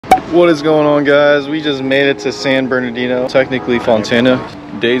What is going on, guys? We just made it to San Bernardino, technically Fontana.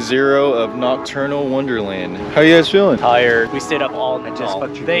 Day 0 of Nocturnal Wonderland. How you guys feeling? Tired. We stayed up all night.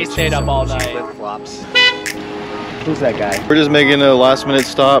 They stayed up all night. Flip-flops. Who's that guy? We're just making a last minute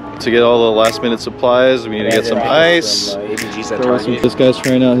stop to get all the last minute supplies. We need to get some ice. This guy's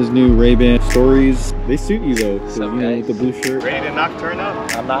trying out his new Ray-Ban Stories. They suit you though, you know, with the blue shirt. Ready to Nocturnal?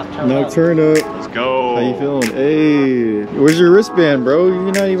 I'm not Nocturnal. Let's go. How you feeling? Hey, where's your wristband, bro?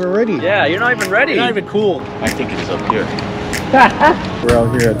 You're not even ready. Yeah, you're not even ready. You're not even cool. I think it's up here. We're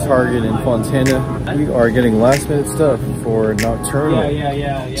out here at Target in Fontana. We are getting last minute stuff for Nocturnal.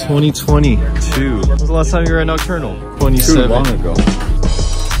 Yeah. 2022. When was the last time you were at Nocturnal? 27. Too long ago.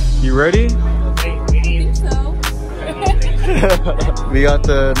 You ready? I think so. We got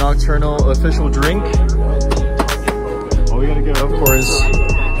the Nocturnal official drink. Oh, we gotta go. Of course.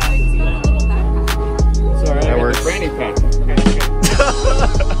 It's alright. That works. Brandy pack.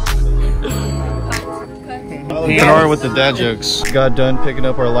 Canard with the dad jokes. Got done picking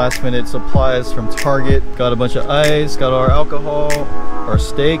up our last minute supplies from Target. Got a bunch of ice, got our alcohol, our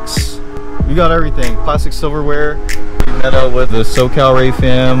steaks. We got everything. Plastic silverware. We met up with the SoCal Rave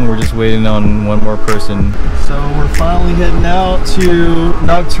fam. We're just waiting on one more person. So we're finally heading out to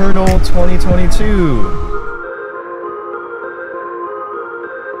Nocturnal 2022.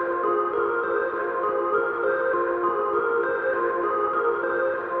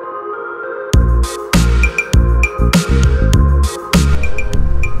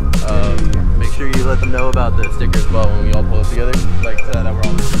 Let them know about the stickers as well when we all pull up together. Like that we're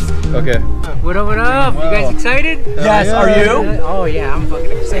all. Okay. What up, what up? You guys excited? Yes, yeah. Are you? Oh yeah, I'm fucking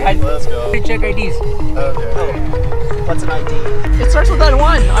excited. Say hi. Let's go. Check IDs. Okay. What's an ID? It starts with that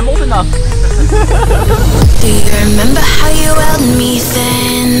one. I'm old enough. Do you remember how you held me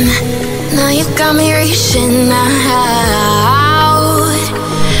then? Now you got me reaching out.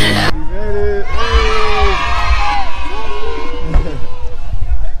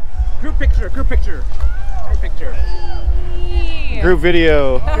 Group picture. Group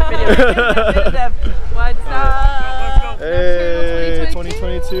video. What's up? Hey,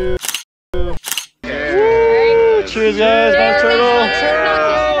 2022. Hey. Cheers, guys. Nocturnal.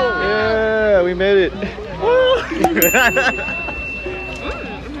 Yeah, we made it.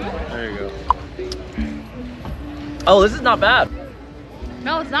 There you go. Oh, this is not bad.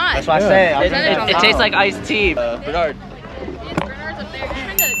 No, it's not. That's what Yeah. I say. It It tastes like iced tea. Bernard. Bernard's up there.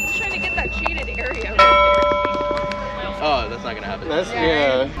 He's trying to get that shaded area. Oh, that's not gonna happen.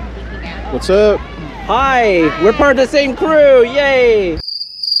 Yeah. What's up? Hi, we're part of the same crew. Yay!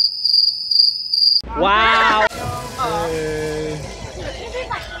 Wow. Hey.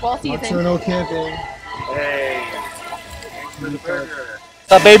 Fall season. Nocturnal camping. Hey. Thanks for the burger.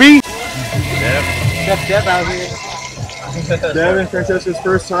 What's up, baby? Yep. Chef out here. Devin, Francesca's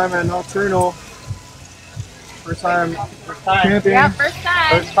first time at Nocturnal. First time camping. Yeah, first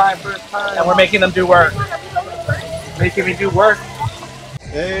time. First time. And we're making them do work. Making me do work.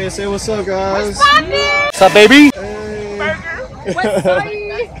 Hey, say what's up, guys. What's up, baby? Hey. What's up?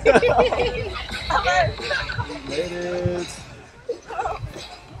 Made it.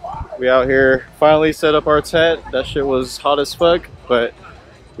 We out here finally set up our tent. That shit was hot as fuck, but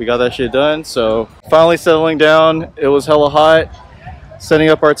we got that shit done. So finally settling down. It was hella hot setting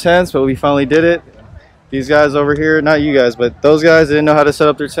up our tents, but we finally did it. These guys over here, not you guys, but those guys didn't know how to set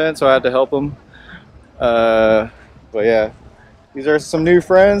up their tent, so I had to help them. But yeah, these are some new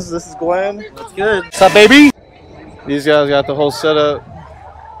friends. This is Glenn. What's good? What's up, baby? These guys got the whole setup.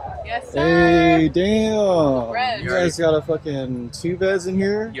 Yes, sir. Hey, damn. Red. You guys got a fucking 2 beds in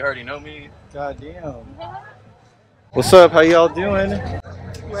here? You already know me. God damn. What's up? How y'all doing?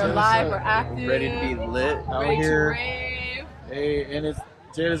 We're live. We're active. Ready to be lit. Out Ready here. to rave. Hey, and it's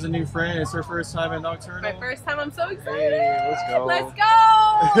Jada's a new friend. It's her first time at Nocturnal. My first time. I'm so excited. Hey, let's go. Let's go.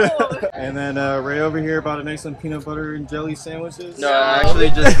 And then Ray over here about to make some peanut butter and jelly sandwiches. No, I actually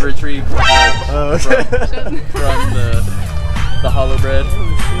just retrieved from the hollow bread.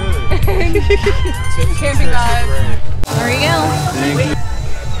 Camping vibes. There you go. Thank you.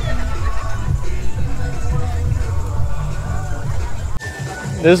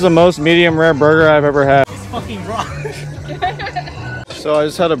 This is the most medium rare burger I've ever had. It's fucking raw. So I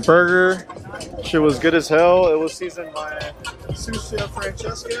just had a burger. Shit was good as hell. It was seasoned by sous chef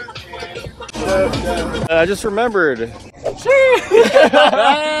Francesca. And I just remembered.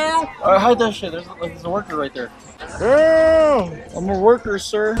 Hide that shit. There's a worker right there. Oh, I'm a worker,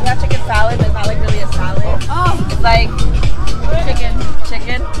 sir. We got chicken salad, but it's not like really a salad. Oh, it's like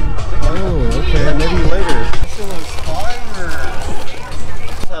chicken. Oh, okay, maybe later. This shit looks fire.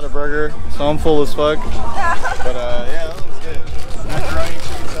 Just had a burger, so I'm full as fuck. But yeah, that looks good. Macaroni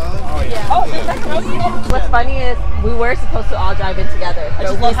chicken salad. What's funny is we were supposed to all drive in together. I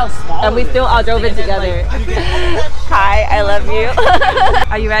just love how small and we still all drove in together. Hi, I love you.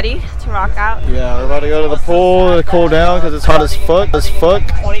 Are you ready to rock out? Yeah, we're about to go to the pool to cool down because it's hot as fuck.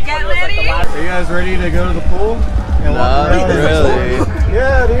 Get ready. Are you guys ready to go to the pool? And walk Not around? really.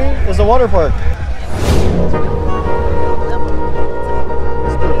 Yeah, dude. It's a water park.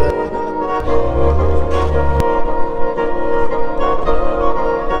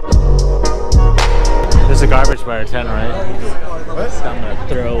 This is a garbage by our tent, right? What? I'm gonna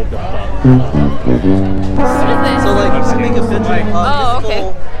throw the fuck. So like, I make a video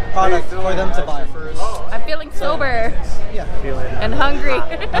okay. product for them to buy first. I'm feeling sober Yeah. and hungry.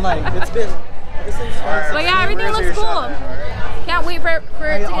 And like, it's been ever since. But yeah, everything looks cool. Can't wait for it to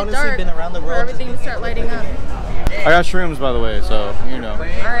get honestly dark. been around the For world. everything to start lighting up. I got shrooms, by the way, so you know.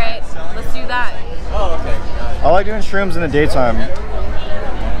 Alright, let's do that. Oh, okay. I like doing shrooms in the daytime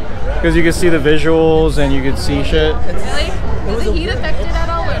because you can see the visuals and you can see shit. Really? Is the heat affected at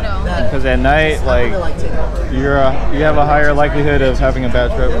all or no? Because at night, like you have a higher likelihood of having a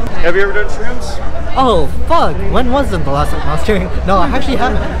bad trip. Have you ever done shrooms? Oh fuck! When was it the last time I was doing? No, I actually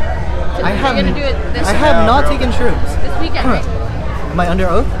haven't. I You're haven't. gonna do it this I have not bro. taken shrooms. this weekend, right? Am I under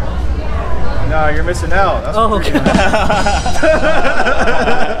oath? No, you're missing out. That's Oh, okay.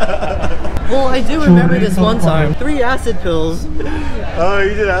 Well, I do remember this one time. 3 acid pills. Oh,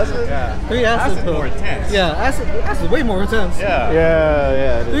 you did acid? Yeah. 3 acid pills. more intense. Yeah, acid way more intense. Yeah.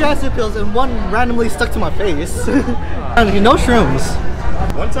 Yeah. 3 acid pills and 1 randomly stuck to my face. And no shrooms.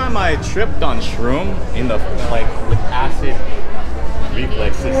 One time I tripped on shroom in the with acid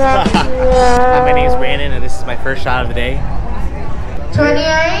reflexes. My name is Brandon and this is my first shot of the day.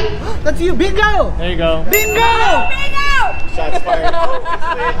 28. That's you, bingo! There you go. Bingo! Shots fired.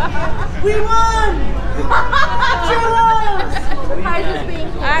 We won!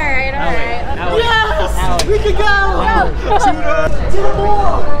 Alright. Yes! We can go! To the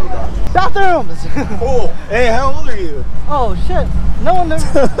pool! Bathrooms! Hey, how old are you? Oh shit! No one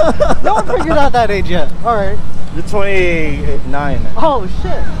figured out that age yet. All right. You're 29. Oh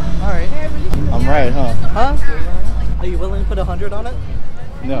shit! All right. I'm right, huh? Huh? Are you willing to put 100 on it?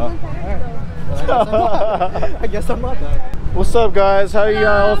 No. I guess I'm not that. What's up, guys? How are you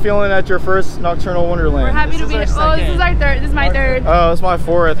all feeling at your first Nocturnal Wonderland? We're happy to be here. Oh, this is our third. This is my third. Oh, it's my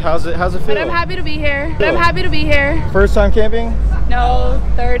 4th. How's it feel? But I'm happy to be here. First time camping? No,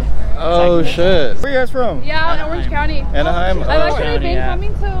 third. Oh shit. Where are you guys from? Yeah, in Orange County. Anaheim? I've actually been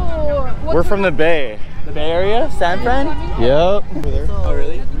coming to. We're from the Bay. The Bay Area? San Fran? Yep. Oh,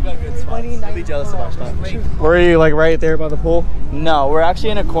 really? We got good spots. I'll be jealous of our spot. Where are you, like right there by the pool? No, we're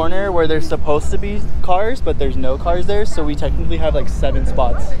actually in a corner where there's supposed to be cars, but there's no cars there, so we technically have like 7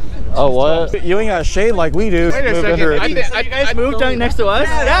 spots. Oh, what? You ain't got shade like we do. Wait a second. You guys moved down next to us?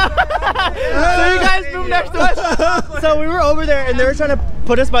 Yeah. So you guys moved next to us. So we were over there and they were trying to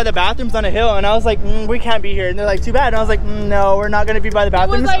put us by the bathrooms on a hill, and I was like, we can't be here. And they're like, too bad. And I was like, no, we're not gonna be by the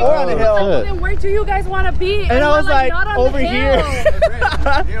bathrooms like, or on a hill. shit. Then where do you guys want to be? And I was like, not on over the here.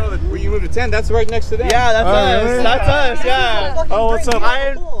 You know, where you moved to 10, that's right next to them. Yeah, that's us. really? That's us. Yeah. Oh, what's up?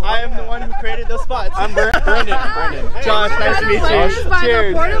 I am the one who created those spots. I'm Brandon. Josh, nice to meet you.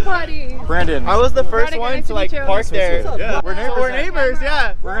 Cheers. Porta potty. Brandon. I was the first Brandon, one nice to like meet you. park there. Yeah. We're neighbors.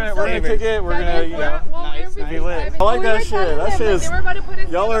 Yeah. We're gonna kick it. We're gonna, you know. be lit. I like that shit. That shit is.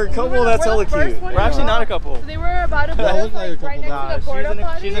 Y'all are a couple that's hella cute. We're actually not a couple. They were about to put Y'all look like a right couple. next to the porta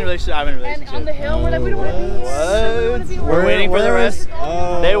potty. She's in a relationship. I'm in a relationship. And on the hill, we're like, we don't want to be here. We don't wanna be here. We're waiting for the rest.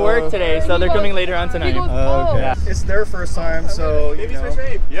 Oh. They work today, so they're coming later on tonight. He goes, Okay. Yeah. It's their first time, so you know.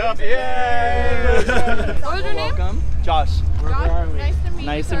 Yep. Yay! What was your name? Welcome, Josh. Nice to meet you.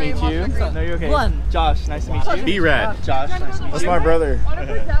 Nice to meet you. No, you're okay. One. Josh, nice to meet you. B-Rad. Josh, nice to meet That's you. my brother.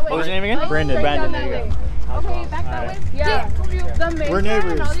 What was your name again? Brandon. Brandon, there you go. Okay, back that way. Yeah. The main We're part and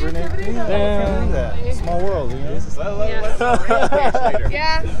neighbors. all the We're neighbors. activities. Yeah. Small world, you know.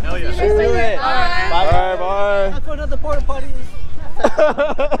 Yeah. Hell yeah. Let's do it. Bye bye. For another porta potty.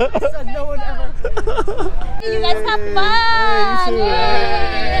 Said no one ever. You guys have fun! Hey, you too.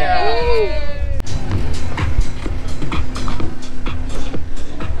 Yay!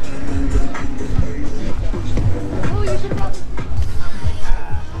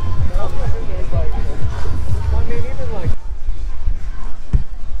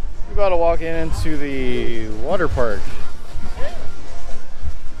 We're about to walk into the water park.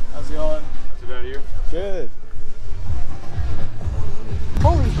 How's it going? Too bad you. Good.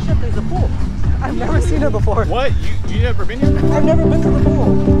 Holy shit, there's a pool. I've never seen it before. What? You never been here? I've never been to the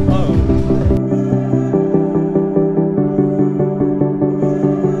pool. Oh.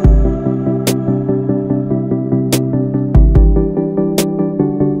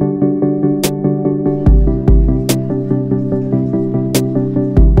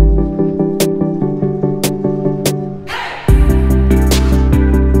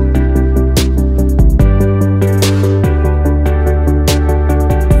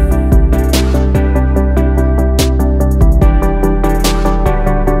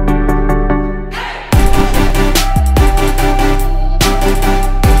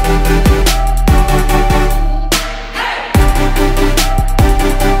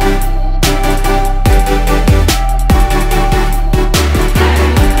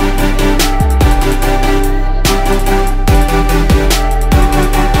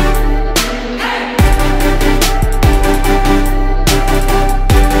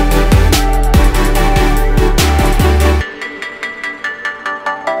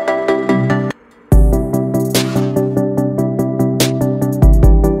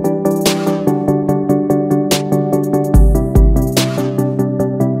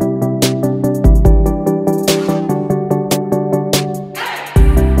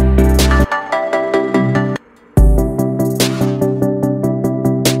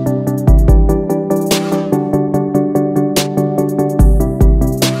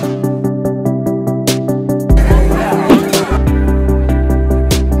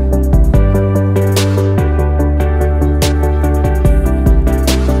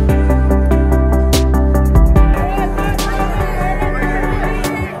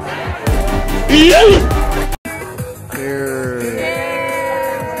 Here.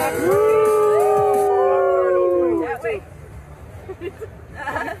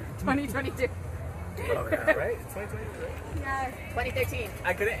 2022. Oh, yeah, right? It's 2022, right? Yeah. 2013.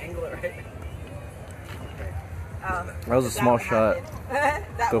 I couldn't angle it right. That was a small shot.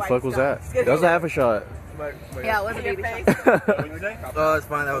 The fuck was that? That was a half a shot. Yeah, it was a baby shot. Oh, it's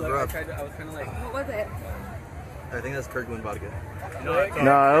fine. That was rough. I was kind of like... What was it? I think that's Kirkland vodka. No,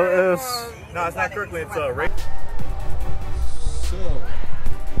 it was... No, it's not Kirkland. It's Rave. So,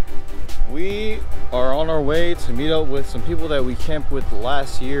 we are on our way to meet up with some people that we camped with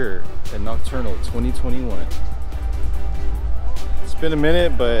last year at Nocturnal 2021. It's been a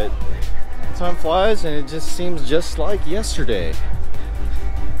minute, but time flies and it just seems just like yesterday.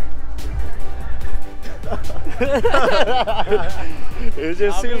 It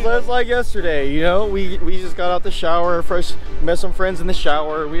just seems less like yesterday, you know. We just got out the shower, fresh, met some friends in the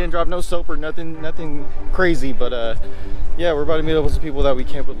shower. We didn't drop no soap or nothing crazy, but yeah, we're about to meet up with some people that we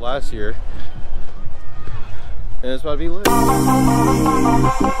camped with last year, and it's about to be lit.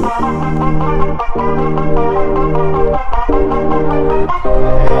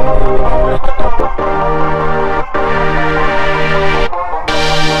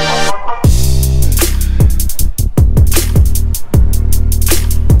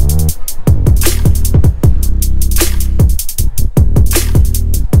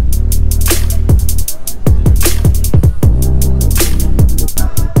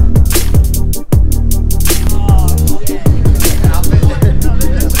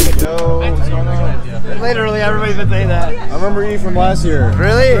 Literally, everybody's been saying that. I remember you from last year.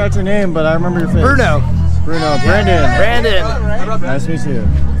 Really? I forgot your name, but I remember your face. Bruno. Brandon. Brandon. Nice to meet you.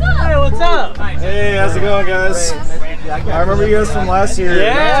 Hey, what's up? Hey, how's it going, guys? I remember you guys from last year.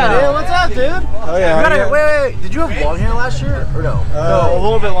 Yeah. Hey, what's up, dude? Oh yeah. Wait. Did you have long hair last year or no? No, a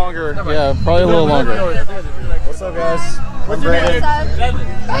little bit longer. Yeah, probably a little longer. What's up, guys? I'm Brandon.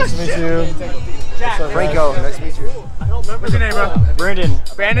 Nice to meet you. What's up, Franco. Nice to meet you. What's your name, bro? Brandon.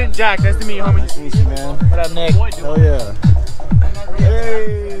 Brandon, Jack. Nice to meet you, homie. Nice to meet you, man. What up, Nick? Hell yeah.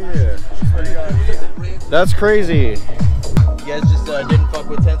 Hey. That's crazy. You guys just didn't fuck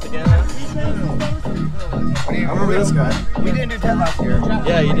with tents again, huh? I remember this guy. We didn't do tent last year.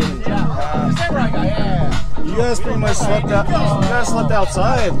 Yeah, you didn't. You guys pretty much slept out. You guys slept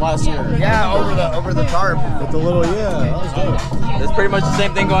outside last year. Yeah, over the tarp. With the little, yeah, that was dope. There's pretty much the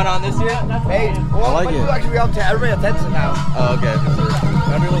same thing going on this year. Hey, well, I like it. Actually, everybody has tents now. Oh, okay.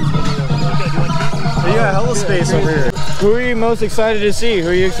 You got hella space over here. Who are you most excited to see? Who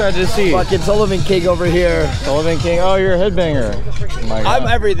are you excited to see? Fucking Sullivan King over here. Sullivan King. Oh, you're a headbanger. Oh my God. I'm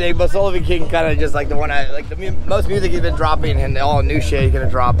everything, but Sullivan King kind of just like the one I like. The most music he's been dropping, and all new shit he's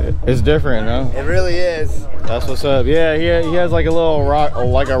gonna drop. It's different, huh? It really is. That's what's up. Yeah, he has like a little rock,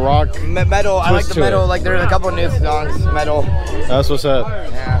 like a rock. Metal. I like the metal. Like there's a couple new songs. Metal. That's what's up.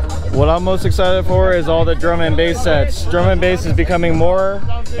 Yeah. What I'm most excited for is all the drum and bass sets. Drum and bass is becoming more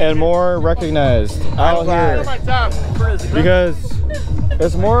and more recognized out here because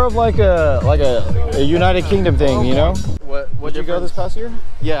it's more of like a United Kingdom thing, you know. What Did you go this past year?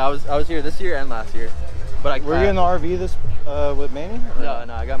 Yeah, I was here this year and last year. But Were you in the RV this with Manny? No,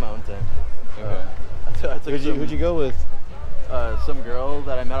 I got my own tent. Okay. Who'd you go with? Some girl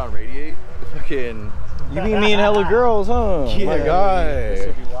that I met on Radiate. Fucking. You be meeting hella girls, huh? Yeah, my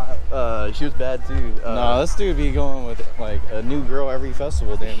God. She was bad too. Nah, this dude be going with like a new girl every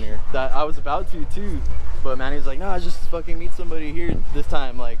festival, damn near. That I was about to too, but Manny was like, "No, just fucking meet somebody here this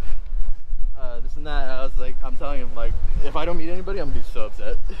time." Like, this and that. And I was like, I'm telling him, like, if I don't meet anybody, I'm gonna be so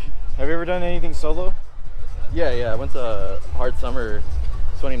upset. Have you ever done anything solo? Yeah. I went to Hard Summer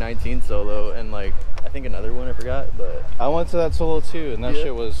 2019 solo, and like I think another one I forgot, but I went to that solo too, and that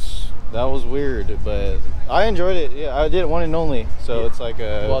shit was weird, but I enjoyed it. Yeah, I did one and only, so it's like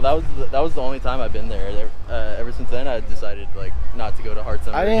well, that was the only time I've been there. Ever since then, I decided like not to go to Hard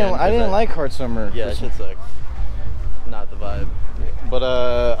Summer. I didn't like Hard Summer. Yeah, shit's like not the vibe. But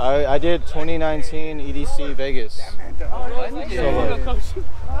I did 2019 EDC Vegas solo,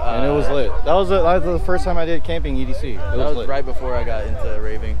 and it was lit. That was the first time I did camping EDC. That was lit. Right before I got into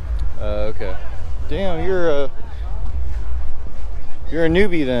raving. Okay. Damn, you're a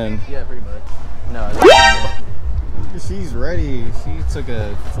newbie then. Yeah, pretty much. No. She's ready. She took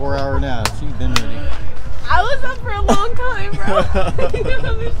a 4-hour nap. She's been ready. I was up for a long time, bro. You don't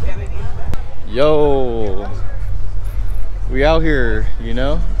understand anything. Yo, we out here, you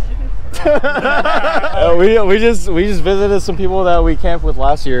know. we just visited some people that we camped with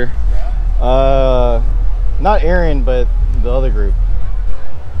last year. Not Aaron, but the other group.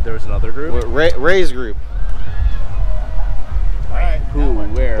 There was another group. Ray's group. Who?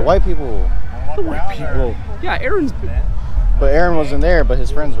 Where? The white people. The white people. Yeah, Aaron's. But Aaron wasn't there, but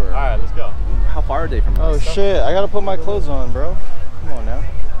his friends were. Alright, let's go. How far are they from us? Oh shit, I gotta put my clothes on, bro. Come on now.